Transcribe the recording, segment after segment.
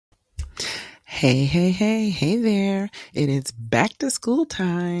Hey there. It is back to school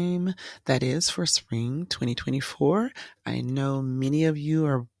time. That is for spring 2024. I know many of you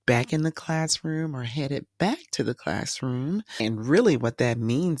are back in the classroom or headed back to the classroom. And really what that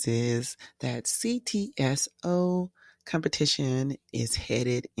means is that CTSO competition is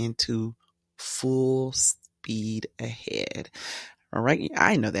headed into full speed ahead. All right.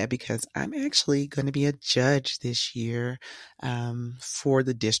 I know that because I'm actually going to be a judge this year for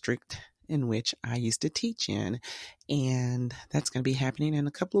the district in which I used to teach in. And that's going to be happening in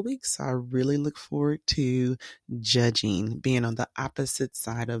a couple of weeks. So I really look forward to judging, being on the opposite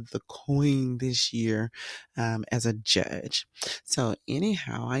side of the coin this year as a judge. So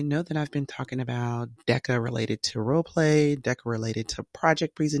anyhow, I know that I've been talking about DECA related to role play, DECA related to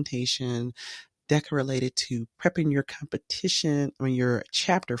project presentation, DECA related to prepping your competition or your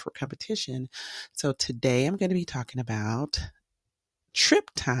chapter for competition. So today I'm going to be talking about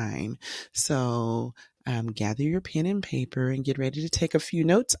trip time. So gather your pen and paper and get ready to take a few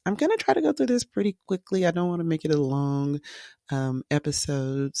notes. I'm going to try to go through this pretty quickly. I don't want to make it a long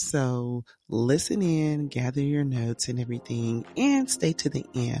episode. So listen in, gather your notes and everything, and stay to the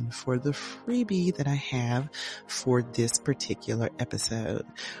end for the freebie that I have for this particular episode.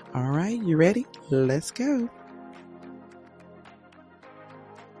 All right, you ready? Let's go.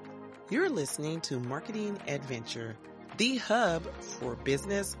 You're listening to Marketing Adventure, the hub for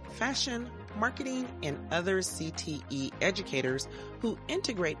business, fashion, marketing, and other CTE educators who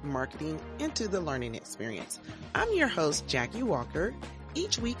integrate marketing into the learning experience. I'm your host, Jackie Walker.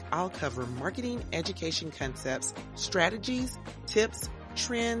 Each week, I'll cover marketing education concepts, strategies, tips,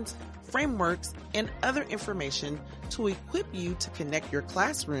 trends, frameworks, and other information to equip you to connect your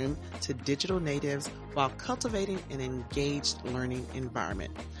classroom to digital natives while cultivating an engaged learning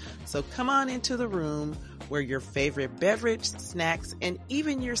environment. So come on into the room where your favorite beverage, snacks, and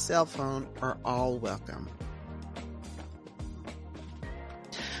even your cell phone are all welcome.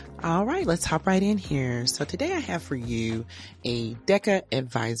 All right, let's hop right in here. So today I have for you a DECA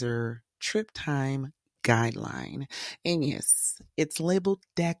Advisor Trip Time Guideline. And yes, it's labeled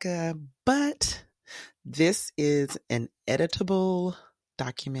DECA, but this is an editable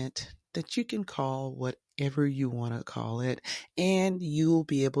document that you can call whatever you want to call it, and you'll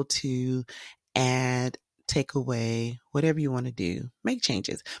be able to add, take away, whatever you want to do, make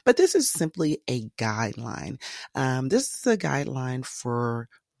changes. But this is simply a guideline. This is a guideline for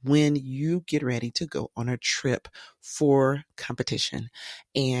when you get ready to go on a trip for competition.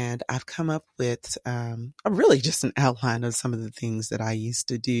 And I've come up with really just an outline of some of the things that I used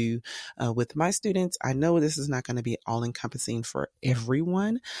to do with my students. I know this is not going to be all encompassing for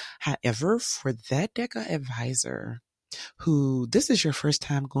everyone. However, for that DECA advisor who this is your first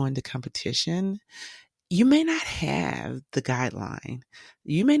time going to competition, you may not have the guideline.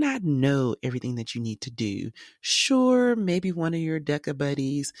 You may not know everything that you need to do. Sure, maybe one of your DECA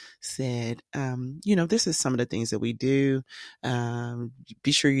buddies said, this is some of the things that we do.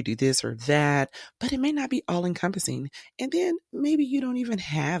 Be sure you do this or that, but it may not be all encompassing. And then maybe you don't even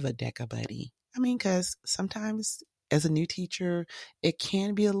have a DECA buddy. I mean, because sometimes as a new teacher, it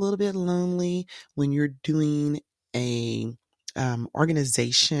can be a little bit lonely when you're doing a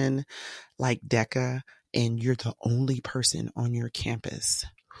organization like DECA and you're the only person on your campus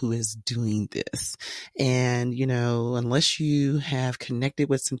who is doing this. And, unless you have connected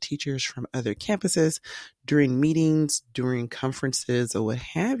with some teachers from other campuses during meetings, during conferences, or what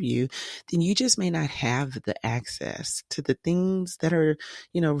have you, then you just may not have the access to the things that are,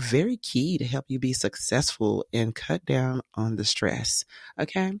 very key to help you be successful and cut down on the stress.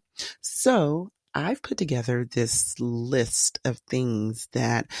 Okay. So I've put together this list of things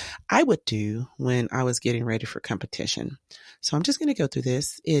that I would do when I was getting ready for competition. So I'm just going to go through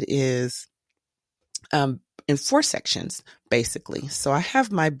this. It is in 4 sections, basically. So I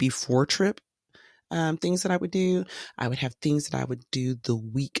have my before trip things that I would do. I would have things that I would do the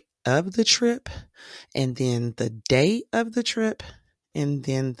week of the trip, and then the day of the trip, and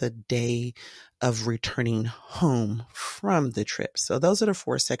then the day of returning home from the trip. So those are the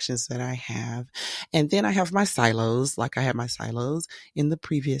 4 sections that I have. And then I have my silos, like I had my silos in the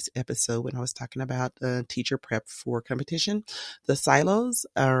previous episode when I was talking about teacher prep for competition. The silos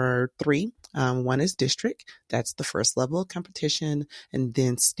are 3. One is district. That's the first level of competition, and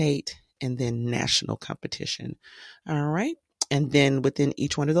then state, and then national competition. All right. And then within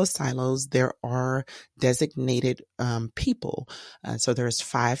each one of those silos, there are designated people. So there's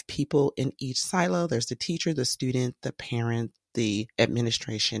 5 people in each silo. There's the teacher, the student, the parent, the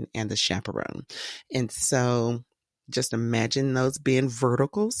administration, and the chaperone. And so just imagine those being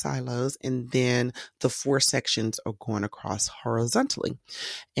vertical silos, and then the 4 sections are going across horizontally.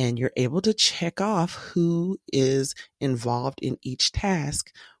 And you're able to check off who is involved in each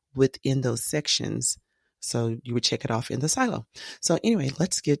task within those sections. So you would check it off in the silo. So anyway,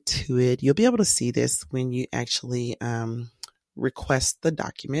 let's get to it. You'll be able to see this when you actually request the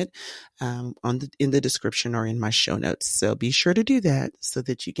document in the description or in my show notes. So be sure to do that so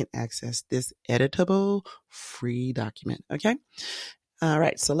that you can access this editable free document. Okay. All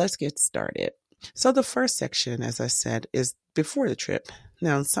right. So let's get started. So the first section, as I said, is before the trip.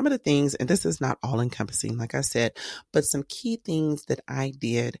 Now, some of the things, and this is not all encompassing, like I said, but some key things that I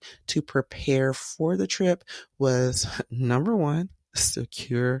did to prepare for the trip was number one,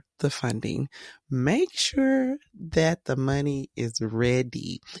 secure the funding. Make sure that the money is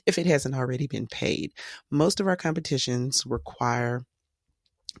ready if it hasn't already been paid. Most of our competitions require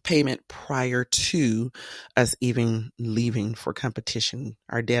payment prior to us even leaving for competition.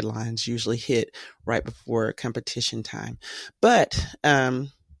 Our deadlines usually hit right before competition time. But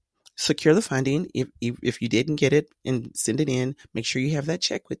secure the funding. If you didn't get it and send it in, make sure you have that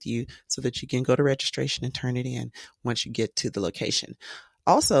check with you so that you can go to registration and turn it in once you get to the location.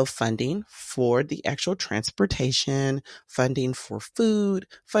 Also, funding for the actual transportation, funding for food,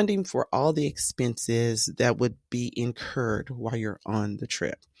 funding for all the expenses that would be incurred while you're on the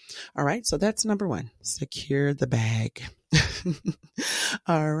trip. All right, so that's number one, secure the bag.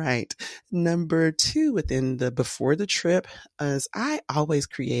 All right. Number two, within the before the trip, is I always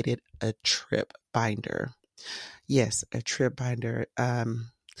created a trip binder. Yes, a trip binder. One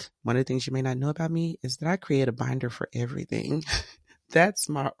of the things you may not know about me is that I create a binder for everything. That's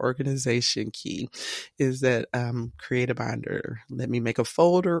my organization key, is that create a binder. Let me make a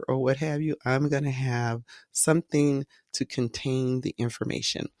folder or what have you. I'm going to have something to contain the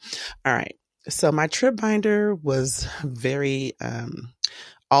information. All right. So my trip binder was very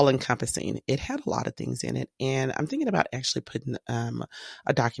all encompassing. It had a lot of things in it. And I'm thinking about actually putting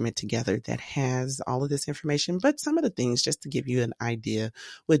a document together that has all of this information. But some of the things, just to give you an idea,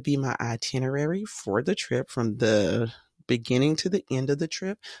 would be my itinerary for the trip from the beginning to the end of the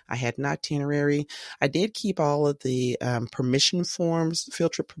trip. I had an itinerary. I did keep all of the permission forms,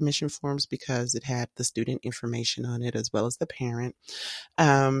 field trip permission forms, because it had the student information on it as well as the parent.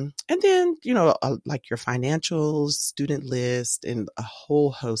 And then, like your financials, student list, and a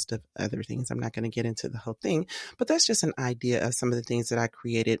whole host of other things. I'm not going to get into the whole thing, but that's just an idea of some of the things that I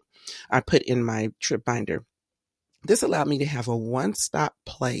put in my trip binder. This allowed me to have a one-stop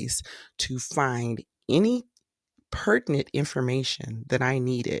place to find any pertinent information that I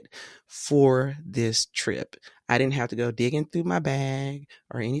needed for this trip. I didn't have to go digging through my bag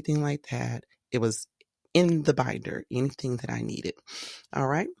or anything like that. It was in the binder, anything that I needed. All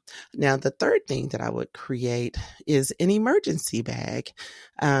right. Now, the third thing that I would create is an emergency bag.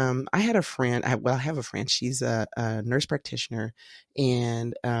 I had a friend, I have a friend, she's a nurse practitioner.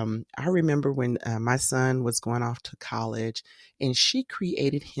 And I remember when my son was going off to college, and she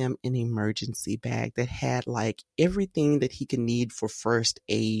created him an emergency bag that had like everything that he could need for first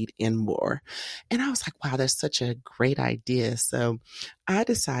aid and more. And I was like, wow, that's such a great idea. So I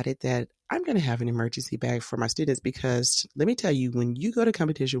decided that I'm going to have an emergency bag for my students, because let me tell you, when you go to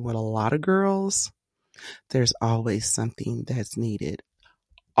competition with a lot of girls, there's always something that's needed.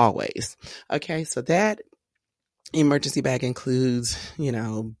 Always. Okay. So that emergency bag includes,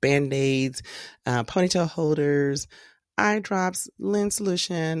 Band-Aids, ponytail holders, eye drops, lens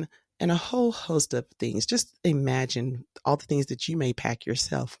solution, and a whole host of things. Just imagine all the things that you may pack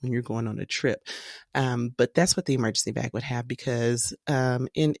yourself when you're going on a trip. But that's what the emergency bag would have, because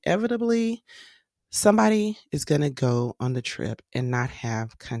inevitably, somebody is going to go on the trip and not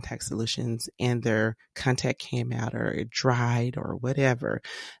have contact solutions, and their contact came out or it dried or whatever.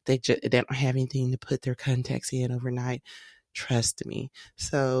 They don't have anything to put their contacts in overnight. Trust me.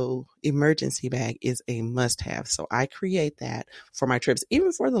 So emergency bag is a must have. So I create that for my trips,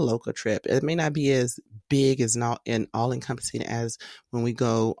 even for the local trip. It may not be as big as all encompassing as when we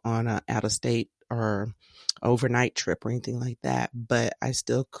go on a out of state or overnight trip or anything like that, but I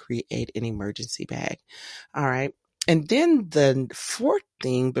still create an emergency bag. All right. And then the fourth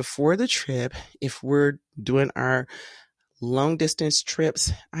thing before the trip, if we're doing our long distance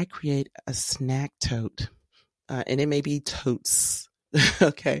trips, I create a snack tote. And it may be totes.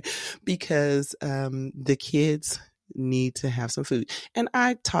 Okay. Because the kids need to have some food. And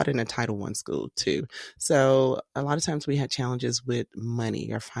I taught in a Title I school too. So a lot of times we had challenges with money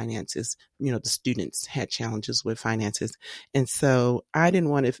or finances. The students had challenges with finances. And so I didn't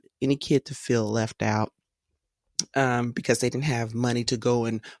want any kid to feel left out. because they didn't have money to go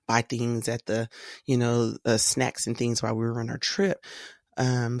and buy things at the, snacks and things while we were on our trip.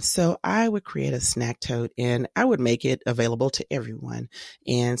 So I would create a snack tote and I would make it available to everyone.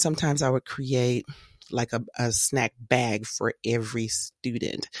 And sometimes I would create like a snack bag for every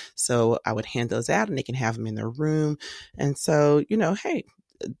student. So I would hand those out and they can have them in their room. And so, hey,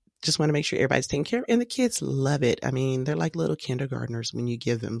 just want to make sure everybody's taken care of. And the kids love it. I mean, they're like little kindergartners when you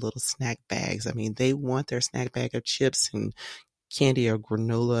give them little snack bags. I mean, they want their snack bag of chips and candy or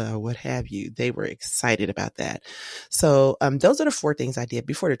granola or what have you. They were excited about that. So those are the 4 things I did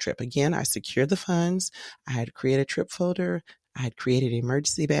before the trip. Again, I secured the funds. I had created a trip folder. I had created an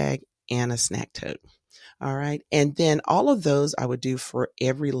emergency bag and a snack tote. All right. And then all of those I would do for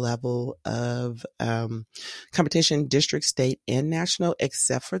every level of competition, district, state, and national,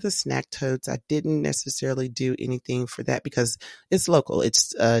 except for the snack totes. I didn't necessarily do anything for that because it's local.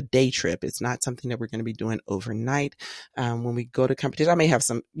 It's a day trip. It's not something that we're going to be doing overnight. When we go to competition, I may have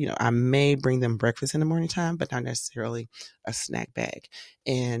some, I may bring them breakfast in the morning time, but not necessarily a snack bag.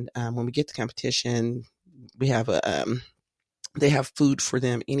 And when we get to competition, we have they have food for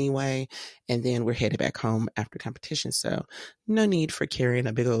them anyway, and then we're headed back home after competition. So no need for carrying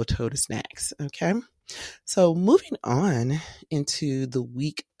a big old tote of snacks. Okay. So moving on into the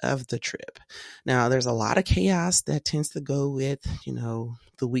week of the trip. Now there's a lot of chaos that tends to go with,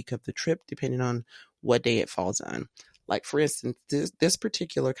 the week of the trip, depending on what day it falls on. Like for instance, this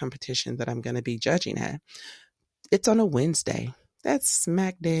particular competition that I'm going to be judging at, it's on a Wednesday. That's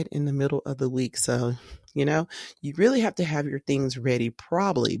smack dead in the middle of the week. So, you really have to have your things ready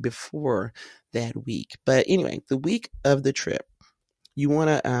probably before that week. But anyway, the week of the trip, you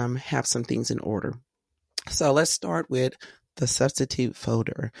want to have some things in order. So let's start with the substitute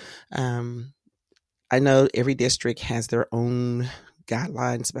folder. I know every district has their own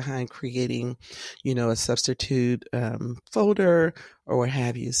guidelines behind creating, a substitute folder or what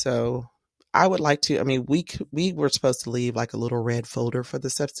have you. So I would like to, we were supposed to leave like a little red folder for the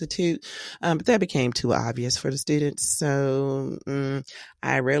substitute, but that became too obvious for the students. So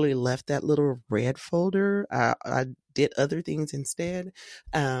I rarely left that little red folder. I did other things instead.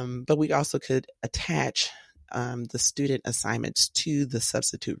 But we also could attach the student assignments to the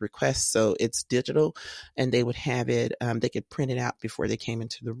substitute request. So it's digital and they would have it, they could print it out before they came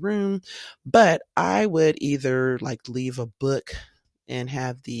into the room. But I would either like leave a book and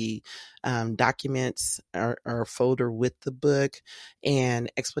have the documents or folder with the book and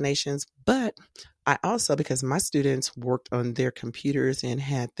explanations. But I also, because my students worked on their computers and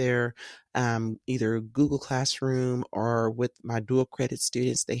had their either Google Classroom or with my dual credit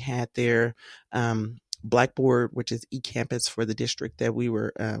students, they had their Blackboard, which is eCampus for the district that we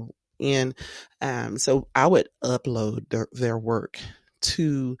were in. So I would upload their work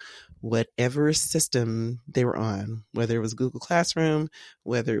to whatever system they were on, whether it was Google Classroom,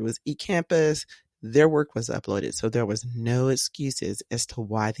 whether it was eCampus, their work was uploaded. So there was no excuses as to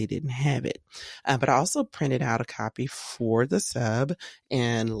why they didn't have it. But I also printed out a copy for the sub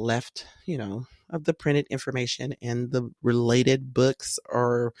and left, of the printed information and the related books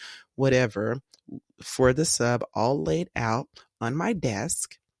or whatever for the sub all laid out on my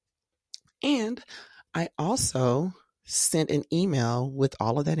desk. And I also sent an email with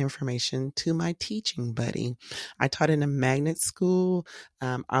all of that information to my teaching buddy. I taught in a magnet school.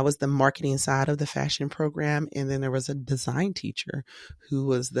 I was the marketing side of the fashion program. And then there was a design teacher who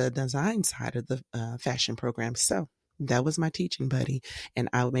was the design side of the fashion program. So that was my teaching buddy. And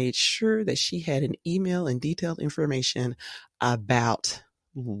I made sure that she had an email and detailed information about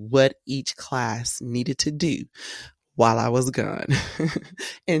what each class needed to do while I was gone.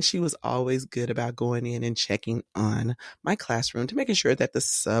 And she was always good about going in and checking on my classroom to making sure that the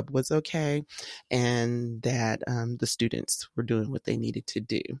sub was okay and that the students were doing what they needed to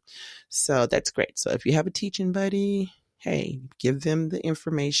do. So that's great. So if you have a teaching buddy, hey, give them the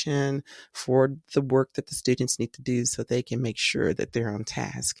information for the work that the students need to do so they can make sure that they're on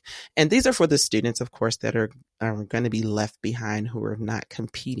task. And these are for the students, of course, that are going to be left behind who are not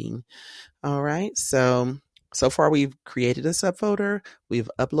competing. All right. So far, we've created a subfolder. We've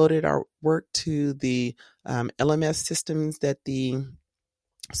uploaded our work to the LMS systems that the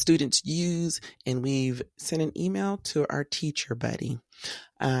students use, and we've sent an email to our teacher buddy.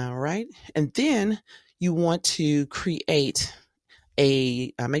 All right. And then you want to create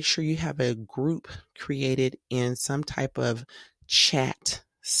make sure you have a group created in some type of chat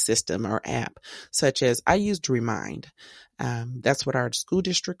system or app, such as I used Remind. That's what our school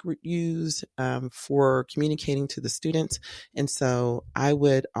district would use for communicating to the students. And so I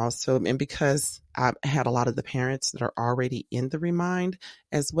would also, and because I had a lot of the parents that are already in the Remind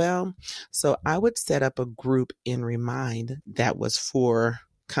as well, so I would set up a group in Remind that was for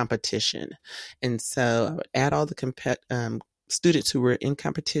competition. And so I would add all the students who were in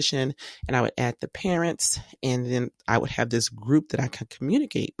competition, and I would add the parents, and then I would have this group that I could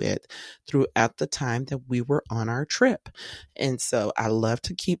communicate with throughout the time that we were on our trip. And so I love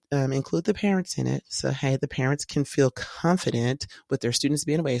to include the parents in it. So, hey, the parents can feel confident with their students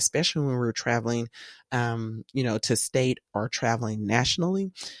being away, especially when we're traveling, to state or traveling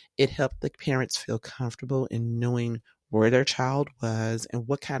nationally. It helped the parents feel comfortable in knowing where their child was and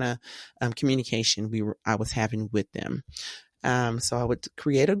what kind of communication I was having with them. So I would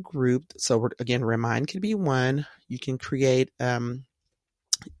create a group. So again, Remind can be one. You can create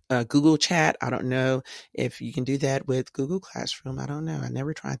Google Chat. I don't know if you can do that with Google Classroom. I don't know. I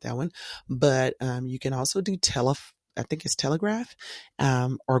never tried that one. But you can also do I think it's Telegraph,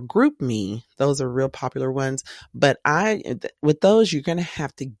 or GroupMe. Those are real popular ones. But with those, you're going to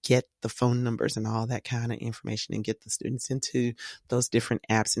have to get the phone numbers and all that kind of information and get the students into those different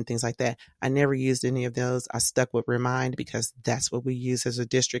apps and things like that. I never used any of those. I stuck with Remind because that's what we use as a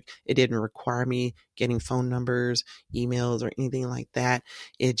district. It didn't require me getting phone numbers, emails, or anything like that.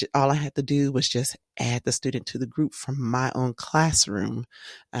 All I had to do was just add the student to the group from my own classroom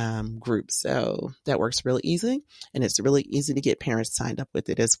group. So that works really easy, and it's really easy to get parents signed up with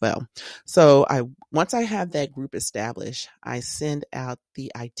it as well. So once I have that group established, I send out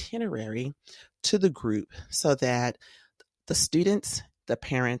the itinerary to the group so that the students, the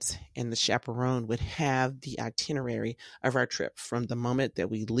parents, and the chaperone would have the itinerary of our trip from the moment that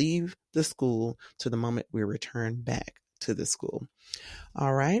we leave the school to the moment we return back to the school.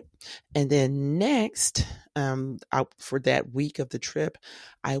 All right. And then next, for that week of the trip,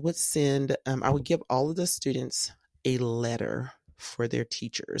 I would give all of the students a letter for their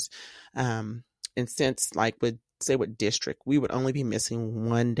teachers. And since with district, we would only be missing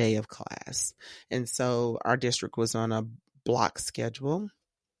one day of class. And so our district was on a block schedule.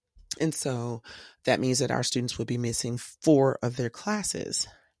 And so that means that our students would be missing 4 of their classes.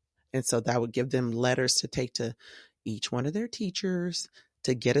 And so that would give them letters to take to each one of their teachers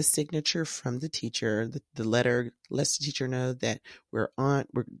to get a signature from the teacher. The letter lets the teacher know that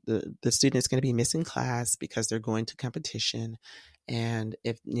the student is going to be missing class because they're going to competition. And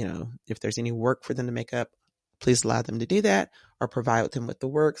if there's any work for them to make up, please allow them to do that, or provide them with the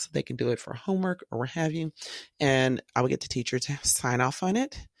work so they can do it for homework or what have you. And I would get the teacher to sign off on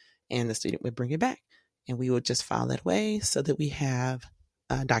it, and the student would bring it back. And we would just file that away so that we have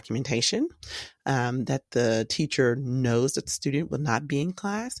documentation that the teacher knows that the student will not be in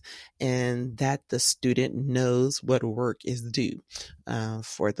class, and that the student knows what work is due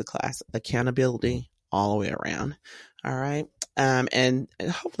for the class. Accountability all the way around. All right. And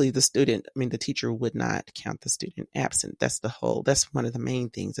hopefully the teacher would not count the student absent. That's one of the main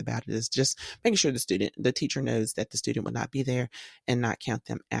things about it, is just making sure the teacher knows that the student will not be there and not count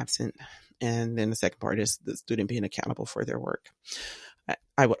them absent. And then the second part is the student being accountable for their work.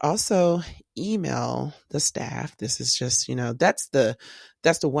 I would also email the staff. This is just, that's the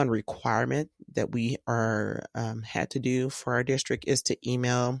one requirement that we had to do for our district, is to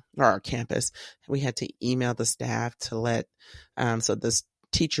email, or our campus. We had to email the staff to let, so the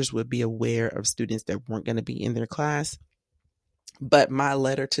teachers would be aware of students that weren't going to be in their class. But my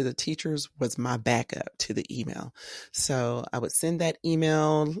letter to the teachers was my backup to the email. So I would send that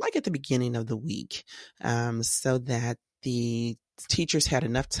email like at the beginning of the week, so that the teachers had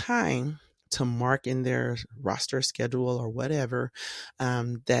enough time to mark in their roster schedule or whatever,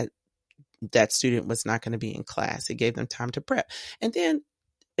 that student was not going to be in class. It gave them time to prep. And then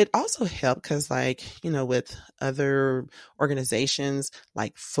it also helped because, with other organizations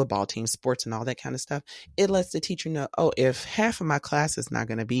like football teams, sports, and all that kind of stuff, it lets the teacher know, oh, if half of my class is not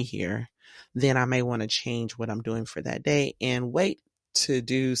going to be here, then I may want to change what I'm doing for that day and wait to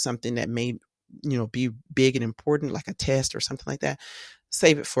do something that may, be big and important, like a test or something like that.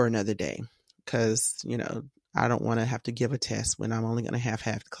 Save it for another day, because, I don't want to have to give a test when I'm only going to have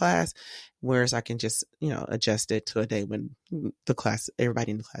half the class, whereas I can just, adjust it to a day when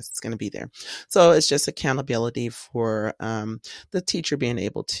everybody in the class is going to be there. So it's just accountability for the teacher being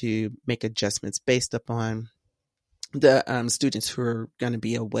able to make adjustments based upon the students who are going to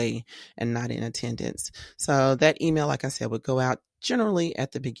be away and not in attendance. So that email, like I said, would go out generally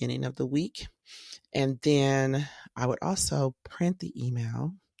at the beginning of the week. And then I would also print the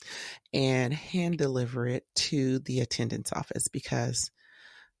email and hand deliver it to the attendance office, because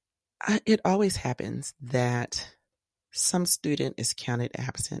it always happens that some student is counted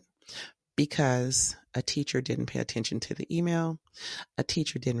absent because a teacher didn't pay attention to the email, a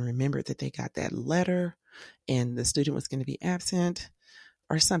teacher didn't remember that they got that letter, and the student was going to be absent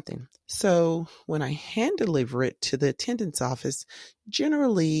or something. So when I hand deliver it to the attendance office,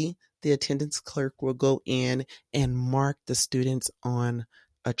 generally the attendance clerk will go in and mark the students on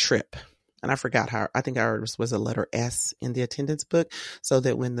a trip. And I forgot how, I think ours was a letter S in the attendance book, so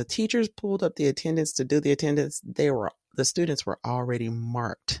that when the teachers pulled up the attendance to do the attendance, the students were already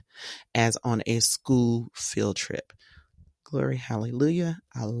marked as on a school field trip. Glory, hallelujah.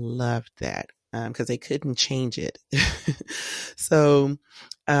 I loved that because they couldn't change it. So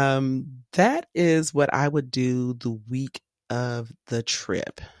that is what I would do the week of the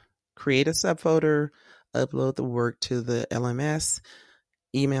trip. Create a subfolder, upload the work to the LMS,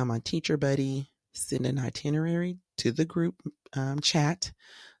 email my teacher buddy, send an itinerary to the group chat,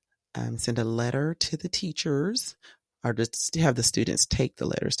 send a letter to the teachers, or just have the students take the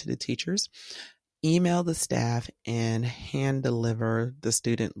letters to the teachers, email the staff, and hand deliver the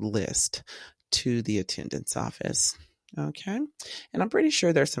student list to the attendance office. Okay. And I'm pretty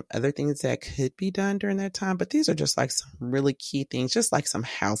sure there's some other things that could be done during that time, but these are just like some really key things, just like some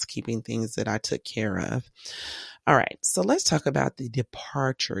housekeeping things that I took care of. All right. So let's talk about the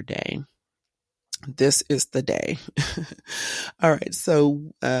departure day. This is the day. All right.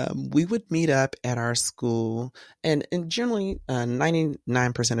 So we would meet up at our school, and generally 99%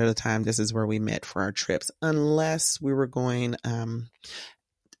 of the time, this is where we met for our trips, unless we were going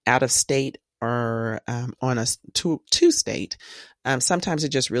out of state or on a to state. Sometimes it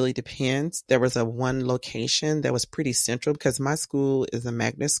just really depends. There was one location that was pretty central because my school is a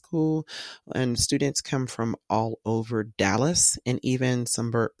magnet school, and students come from all over Dallas and even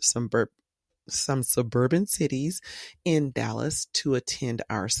some suburban cities in Dallas to attend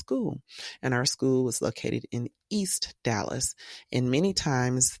our school. And our school was located in East Dallas. And many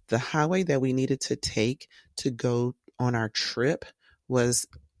times the highway that we needed to take to go on our trip was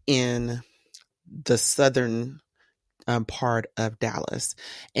in the southern part of Dallas.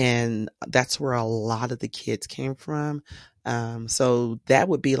 And that's where a lot of the kids came from. So that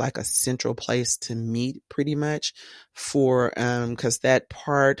would be like a central place to meet pretty much for, cause that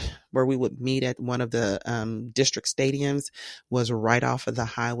part where we would meet at one of the, district stadiums was right off of the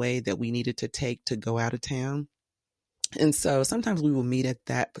highway that we needed to take to go out of town. And so sometimes we will meet at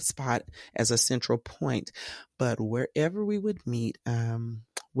that spot as a central point, but wherever we would meet,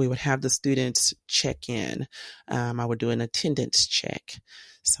 we would have the students check in. I would do an attendance check.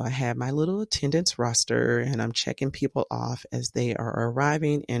 So I have my little attendance roster and I'm checking people off as they are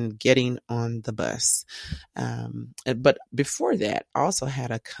arriving and getting on the bus. But before that, I also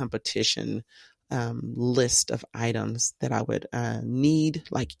had a competition list of items that I would need,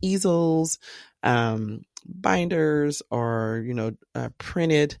 like easels, binders, or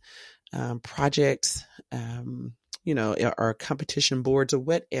printed projects, or competition boards or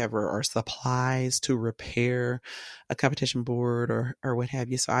whatever, or supplies to repair a competition board or what have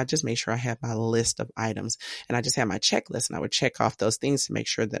you. So I just made sure I have my list of items, and I just had my checklist, and I would check off those things to make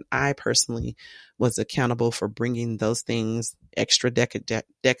sure that I personally was accountable for bringing those things, extra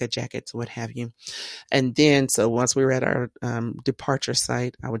DECA jackets, what have you. And then, so once we were at our departure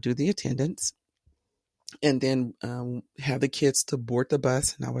site, I would do the attendance, and then have the kids to board the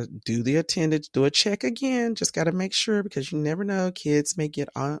bus, and I would do the attendance, do a check again. Just got to make sure, because you never know, kids may get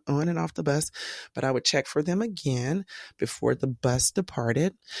on and off the bus, but I would check for them again before the bus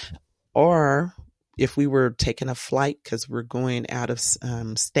departed. Or if we were taking a flight because we're going out of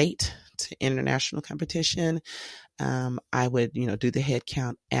state to international competition, I would, do the head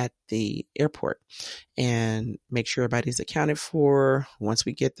count at the airport and make sure everybody's accounted for. Once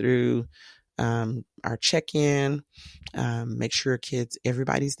we get through our check-in, make sure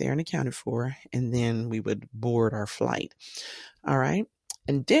everybody's there and accounted for, and then we would board our flight. All right.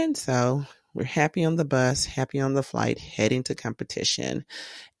 And then, so we're happy on the bus, happy on the flight, heading to competition.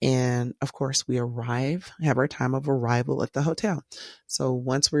 And of course we have our time of arrival at the hotel. So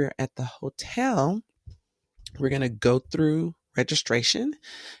once we're at the hotel, we're going to go through registration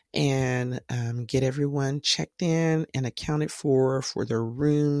and get everyone checked in and accounted for their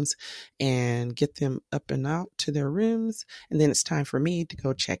rooms and get them up and out to their rooms. And then it's time for me to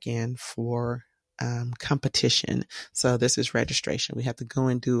go check in for competition. So this is registration. We have to go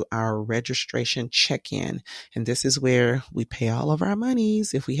and do our registration check-in. And this is where we pay all of our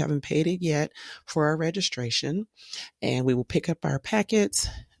monies, if we haven't paid it yet, for our registration. And we will pick up our packets,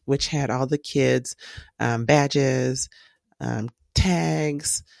 which had all the kids' badges,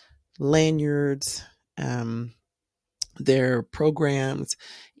 tags, lanyards, their programs,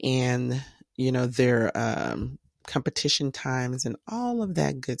 and their competition times and all of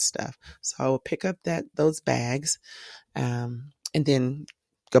that good stuff. So I will pick up those bags, and then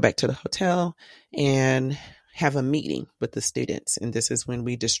go back to the hotel and have a meeting with the students. And this is when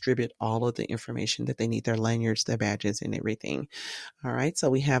we distribute all of the information that they need, their lanyards, their badges, and everything. All right. So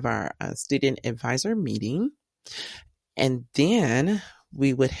we have our student advisor meeting. And then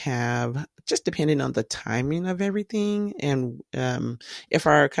we would have, just depending on the timing of everything, and if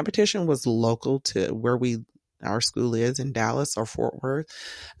our competition was local to where our school is in Dallas or Fort Worth,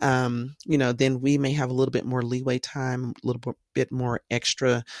 then we may have a little bit more leeway time, a little bit more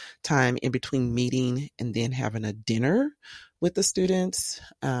extra time in between meeting and then having a dinner with the students.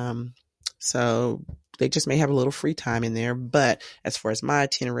 So they just may have a little free time in there. But as far as my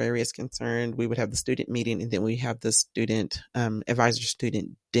itinerary is concerned, we would have the student meeting, and then we have the student advisor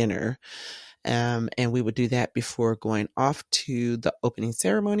student dinner. And we would do that before going off to the opening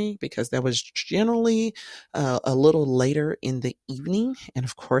ceremony, because that was generally a little later in the evening. And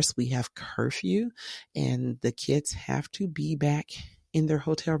of course, we have curfew, and the kids have to be back in their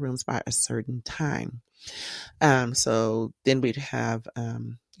hotel rooms by a certain time. So then we'd have,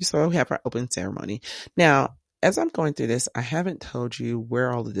 we have our open ceremony. Now, as I'm going through this, I haven't told you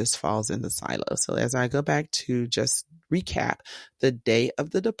where all of this falls in the silo. So as I go back to just recap the day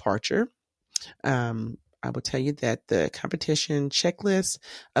of the departure, I will tell you that the competition checklist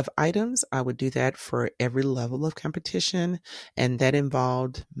of items, I would do that for every level of competition. And that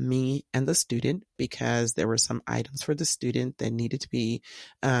involved me and the student, because there were some items for the student that needed to be,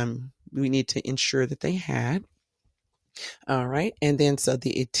 we need to ensure that they had. All right. And then so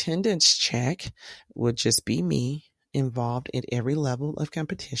the attendance check would just be me involved at every level of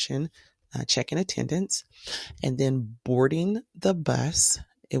competition, checking attendance. And then boarding the bus,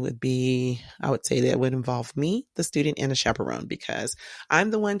 it would be, I would say that would involve me, the student, and a chaperone, because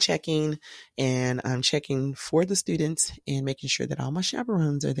I'm the one checking, and I'm checking for the students and making sure that all my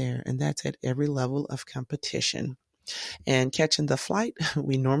chaperones are there. And that's at every level of competition. And catching the flight,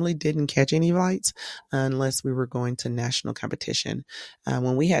 we normally didn't catch any flights unless we were going to national competition.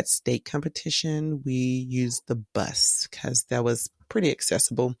 When we had state competition, we used the bus because that was pretty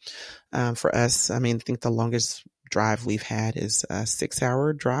accessible for us. I mean, I think the longest drive we've had is a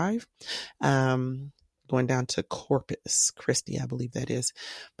 6-hour drive, going down to Corpus Christi, I believe that is.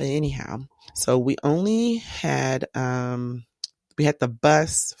 But anyhow, so we only had, we had the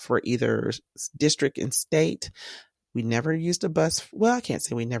bus for either district and state. We never used a bus. Well, I can't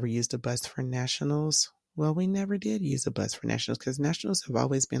say we never used a bus for nationals. Well, we never did use a bus for nationals, because nationals have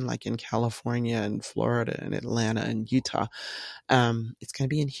always been like in California and Florida and Atlanta and Utah. It's going to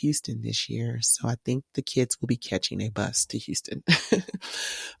be in Houston this year, so I think the kids will be catching a bus to Houston.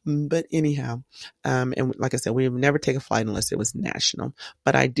 But anyhow, and like I said, we would never take a flight unless it was national.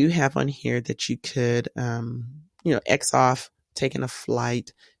 But I do have on here that you could, X off taking a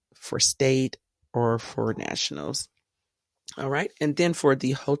flight for state or for nationals. All right. And then for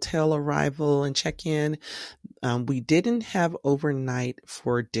the hotel arrival and check-in, we didn't have overnight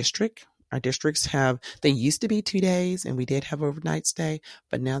for district. Our districts they used to be 2 days, and we did have overnight stay,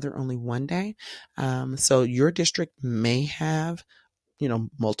 but now they're only 1 day. So your district may have,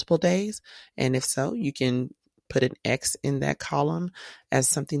 multiple days. And if so, you can put an X in that column as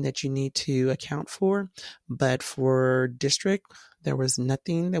something that you need to account for. But for district, there was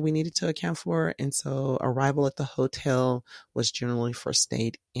nothing that we needed to account for. And so arrival at the hotel was generally for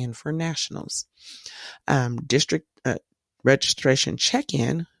state and for nationals. District registration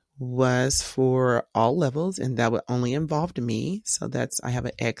check-in was for all levels, and that would only involved me. So I have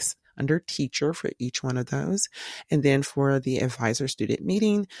an X under teacher for each one of those. And then for the advisor student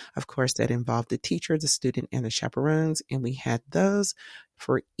meeting, of course, that involved the teacher, the student, and the chaperones. And we had those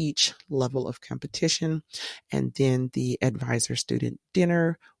for each level of competition. And then the advisor student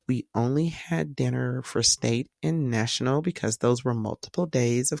dinner, we only had dinner for state and national because those were multiple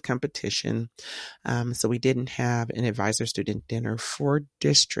days of competition. So we didn't have an advisor student dinner for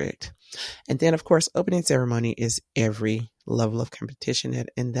district. And then, of course, opening ceremony is every level of competition,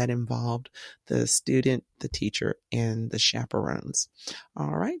 and that involved the student, the teacher, and the chaperones.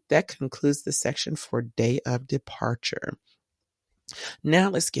 All right, that concludes the section for day of departure. Now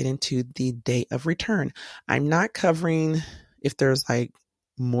let's get into the day of return. I'm not covering if there's like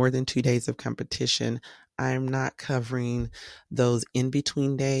more than 2 days of competition. I'm not covering those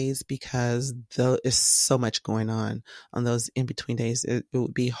in-between days because there is so much going on those in-between days. It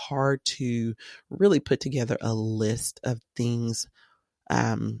would be hard to really put together a list of things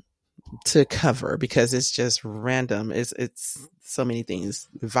to cover because it's just random. It's so many things.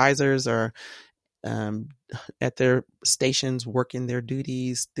 Advisors are at their stations working their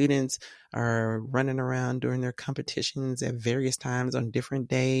duties. Students are running around during their competitions at various times on different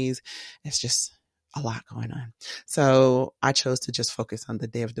days. It's just a lot going on. So I chose to just focus on the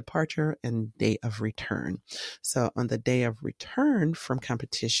day of departure and day of return. So on the day of return from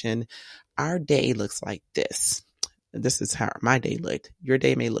competition, our day looks like this. This is how my day looked. Your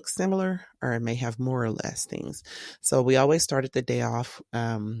day may look similar or it may have more or less things. So we always started the day off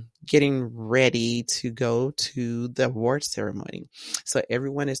getting ready to go to the award ceremony. So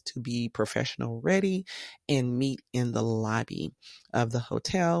everyone is to be professional ready and meet in the lobby of the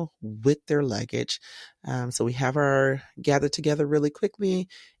hotel with their luggage. So we have our gather together really quickly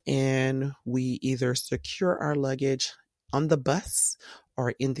and we either secure our luggage on the bus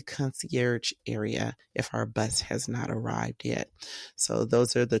or in the concierge area if our bus has not arrived yet. So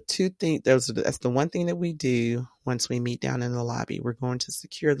those are the two things. That's the one thing that we do once we meet down in the lobby. We're going to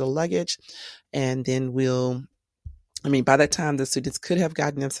secure the luggage, and then by that time the students could have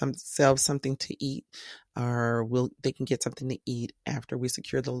gotten themselves something to eat, or they can get something to eat after we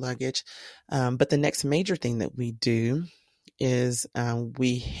secure the luggage. But the next major thing that we do is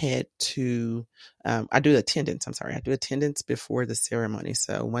we head to, I do attendance. I do attendance before the ceremony.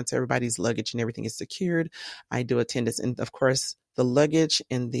 So once everybody's luggage and everything is secured, I do attendance. And of course, the luggage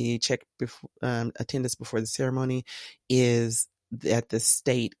and the check attendance before the ceremony is at the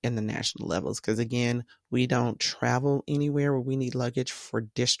state and the national levels. Because again, we don't travel anywhere where we need luggage for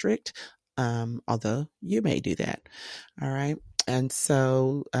district, although you may do that. All right. And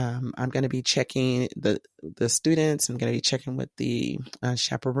so I'm going to be checking the students. I'm going to be checking with the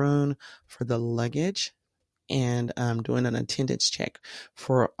chaperone for the luggage and doing an attendance check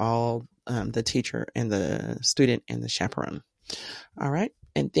for all the teacher and the student and the chaperone. All right.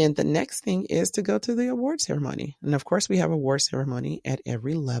 And then the next thing is to go to the award ceremony. And of course, we have award ceremony at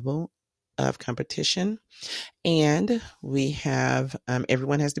every level of competition. And we have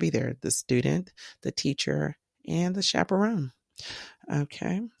everyone has to be there, the student, the teacher, and the chaperone.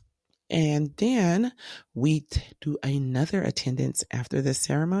 Okay. And then we do another attendance after the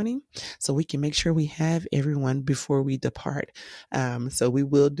ceremony so we can make sure we have everyone before we depart. So we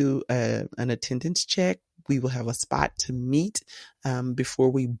will do an attendance check. We will have a spot to meet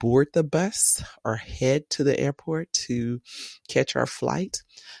before we board the bus or head to the airport to catch our flight.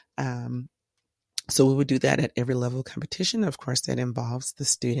 So we would do that at every level of competition. Of course, that involves the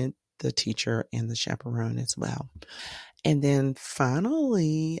student, the teacher, and the chaperone as well. And then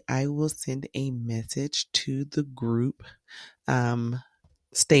finally, I will send a message to the group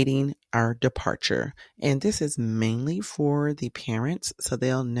stating our departure. And this is mainly for the parents, so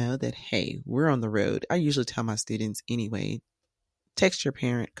they'll know that, hey, we're on the road. I usually tell my students anyway, text your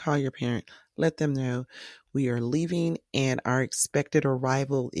parent, call your parent, let them know we are leaving and our expected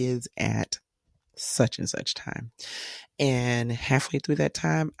arrival is at such and such time. And halfway through that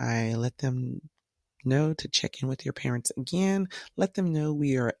time, I let them know to check in with your parents again. Let them know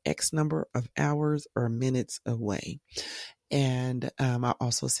we are X number of hours or minutes away. And I'll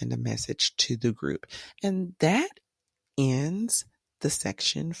also send a message to the group. And that ends the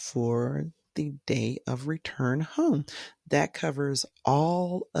section for the day of return home. That covers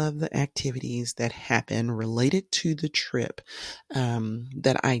all of the activities that happen related to the trip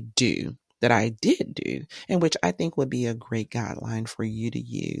that I did do, and which I think would be a great guideline for you to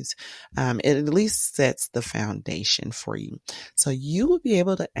use. It at least sets the foundation for you. So you will be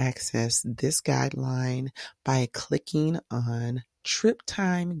able to access this guideline by clicking on Trip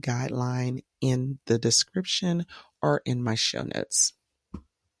Time Guideline in the description or in my show notes.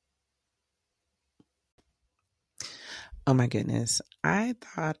 Oh my goodness. I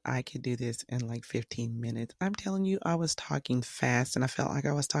thought I could do this in like 15 minutes. I'm telling you, I was talking fast and I felt like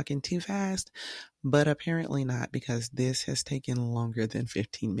I was talking too fast, but apparently not, because this has taken longer than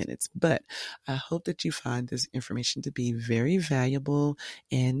 15 minutes. But I hope that you find this information to be very valuable.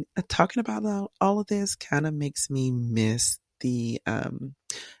 And talking about all of this kind of makes me miss the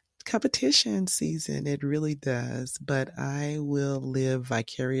competition season. It really does. But I will live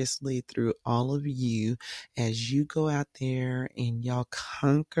vicariously through all of you as you go out there and y'all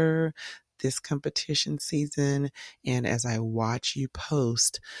conquer this competition season. And as I watch you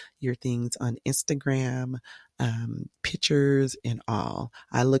post your things on Instagram, pictures and all,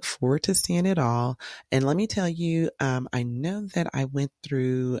 I look forward to seeing it all. And let me tell you, I know that I went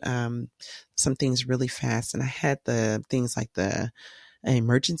through some things really fast, and I had the things like the an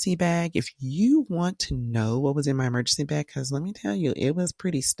emergency bag. If you want to know what was in my emergency bag, because let me tell you, it was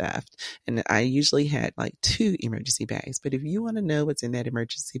pretty stuffed. And I usually had like 2 emergency bags. But if you want to know what's in that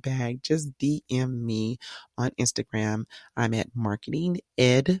emergency bag, just DM me on Instagram. I'm at Marketing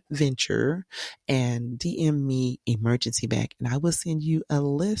Ed Venture, and DM me emergency bag, and I will send you a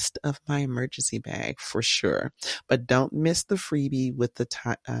list of my emergency bag for sure. But don't miss the freebie with the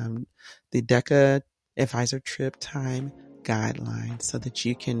DECA Advisor Trip Time Guideline, so that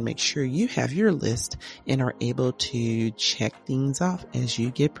you can make sure you have your list and are able to check things off as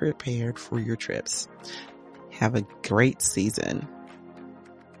you get prepared for your trips. Have a great season.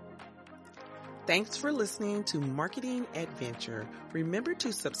 Thanks for listening to Marketing Adventure. Remember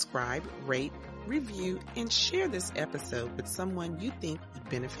to subscribe, rate, review, and share this episode with someone you think would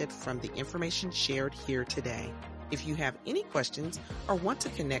benefit from the information shared here today. If you have any questions or want to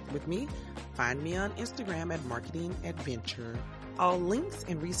connect with me, find me on Instagram at Marketing Adventure. All links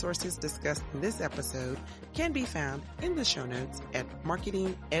and resources discussed in this episode can be found in the show notes at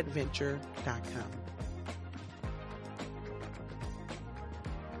marketingadventure.com.